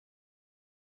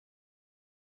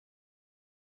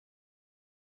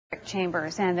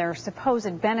chambers and their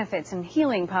supposed benefits and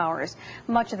healing powers.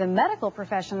 Much of the medical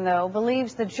profession, though,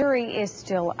 believes the jury is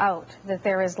still out, that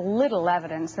there is little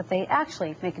evidence that they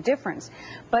actually make a difference.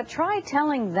 But try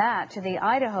telling that to the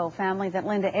Idaho family that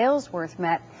Linda Aylesworth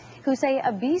met, who say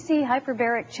a BC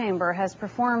hyperbaric chamber has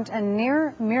performed a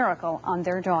near miracle on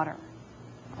their daughter.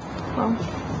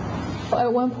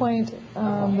 At one point,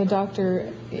 the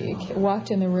doctor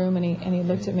walked in the room and he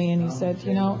looked at me and he said,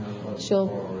 you know,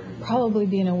 she'll probably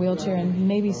be in a wheelchair and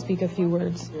maybe speak a few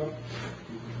words.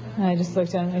 And I just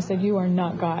looked at him and I said, you are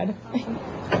not God.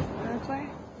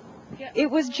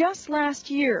 It was just last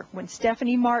year when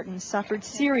Stephanie Martin suffered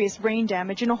serious brain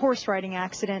damage in a horse riding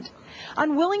accident.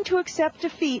 Unwilling to accept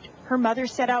defeat, her mother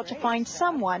set out to find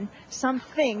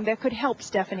something that could help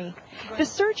Stephanie. The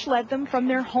search led them from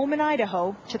their home in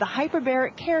Idaho to the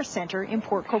Hyperbaric Care Center in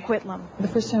Port Coquitlam. The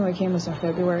first time we came was in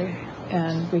February,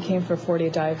 and we came for 40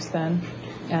 dives then.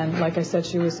 And like I said,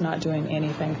 she was not doing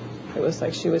anything. It was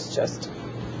like she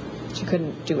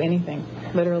couldn't do anything,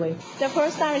 literally. The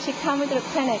first time she came into the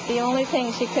clinic, the only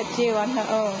thing she could do on her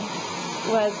own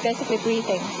was basically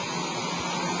breathing.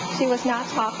 She was not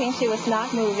talking, she was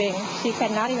not moving, she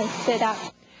could not even sit up.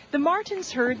 The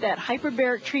Martins heard that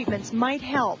hyperbaric treatments might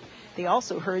help. They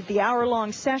also heard the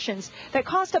hour-long sessions that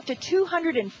cost up to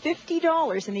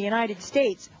 $250 in the United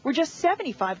States were just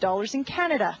 $75 in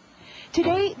Canada.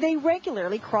 Today, they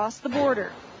regularly cross the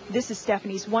border. This is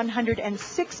Stephanie's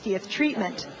 160th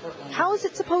treatment. How is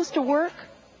it supposed to work?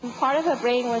 Part of her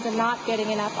brain was not getting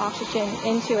enough oxygen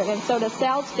into it, and so the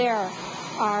cells there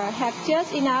have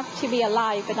just enough to be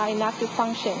alive, but not enough to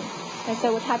function. And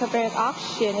so with hyperbaric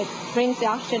oxygen, it brings the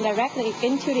oxygen directly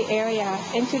into the area,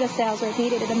 into the cells where it's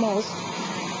needed the most,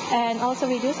 and also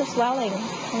reduces swelling,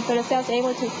 and so the cells are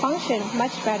able to function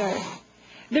much better.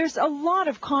 There's a lot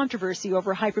of controversy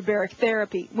over hyperbaric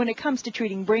therapy when it comes to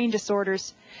treating brain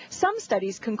disorders. Some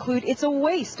studies conclude it's a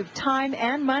waste of time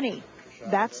and money.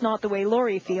 That's not the way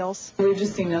Lori feels. We've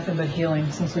just seen nothing but healing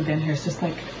since we've been here. It's just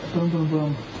like boom, boom,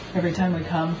 boom. Every time we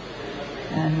come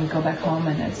and we go back home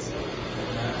and it's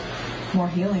more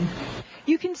healing.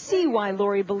 You can see why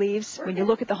Lori believes when you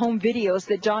look at the home videos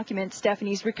that document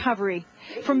Stephanie's recovery.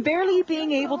 From barely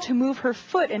being able to move her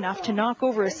foot enough to knock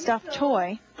over a stuffed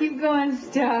toy. Keep going,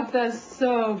 Steph. That's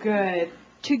so good.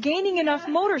 To gaining enough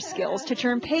motor skills to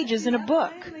turn pages in a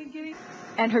book.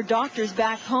 And her doctors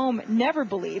back home never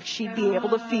believed she'd be able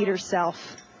to feed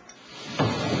herself.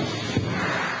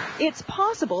 It's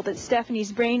possible that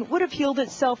Stephanie's brain would have healed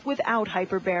itself without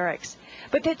hyperbarics,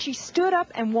 but that she stood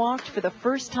up and walked for the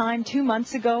first time 2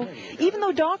 months ago, even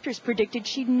though doctors predicted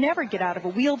she'd never get out of a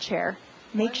wheelchair,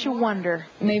 makes you wonder.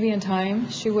 Maybe in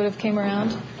time she would have came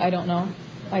around. I don't know.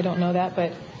 I don't know that,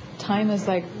 but time is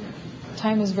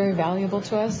very valuable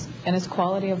to us, and it's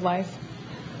quality of life.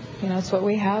 You know, it's what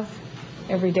we have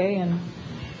every day, and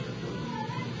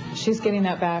she's getting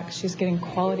that back. She's getting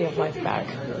quality of life back.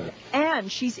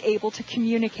 And she's able to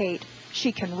communicate.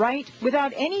 She can write,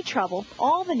 without any trouble,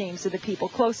 all the names of the people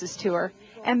closest to her.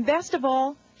 And best of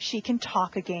all, she can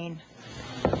talk again.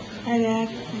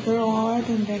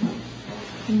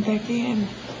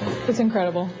 It's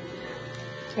incredible.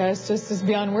 Yeah, it's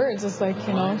beyond words. It's like,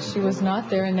 you know, she was not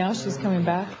there and now she's coming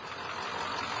back.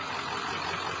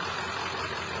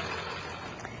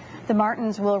 The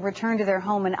Martins will return to their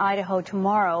home in Idaho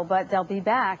tomorrow, but they'll be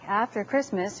back after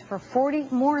Christmas for 40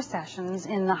 more sessions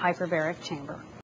in the hyperbaric chamber.